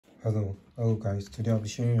Hello guys. Today I'll be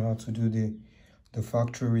showing you how to do the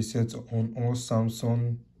factory reset on all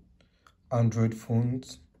Samsung Android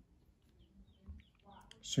phones.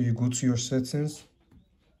 So you go to your settings,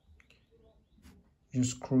 you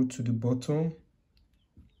scroll to the bottom,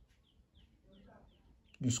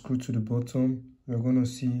 you're gonna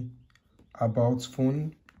see about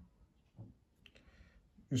phone.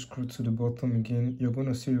 You scroll to the bottom again, you're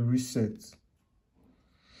gonna see reset.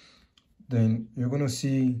 Then you're gonna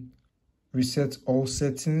see reset all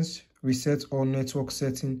settings, reset all network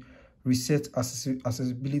settings, reset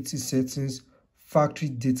accessibility settings, factory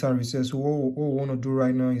data reset. So what we want to do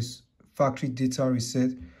right now is factory data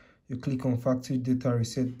reset. You click on factory data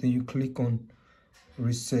reset, then you click on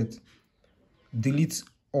reset. Delete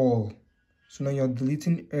all. So now you're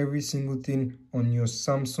deleting every single thing on your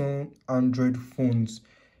Samsung Android phones.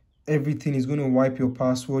 Everything is going to wipe your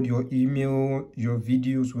password, your email, your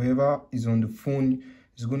videos, wherever is on the phone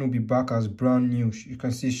is going to be back as brand new. You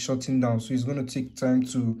can see it's shutting down. So it's going to take time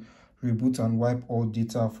to reboot and wipe all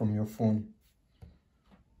data from your phone.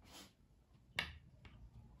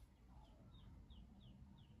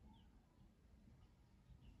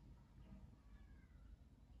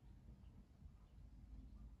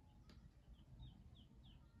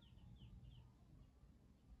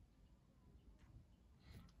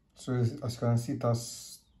 So as you can see, it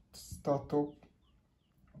has started up.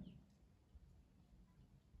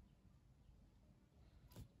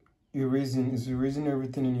 It's erasing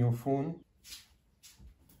everything in your phone.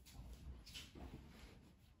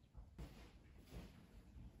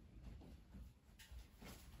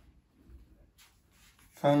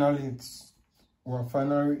 Finally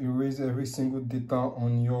erase every single data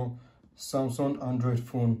on your Samsung Android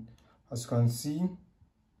phone. As you can see,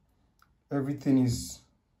 everything is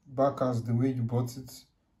back as the way you bought it.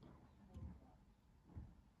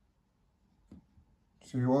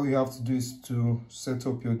 So all you have to do is to set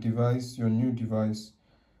up your device, your new device.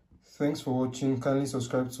 Thanks for watching. Kindly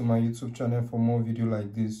subscribe to my YouTube channel for more videos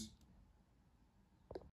like this.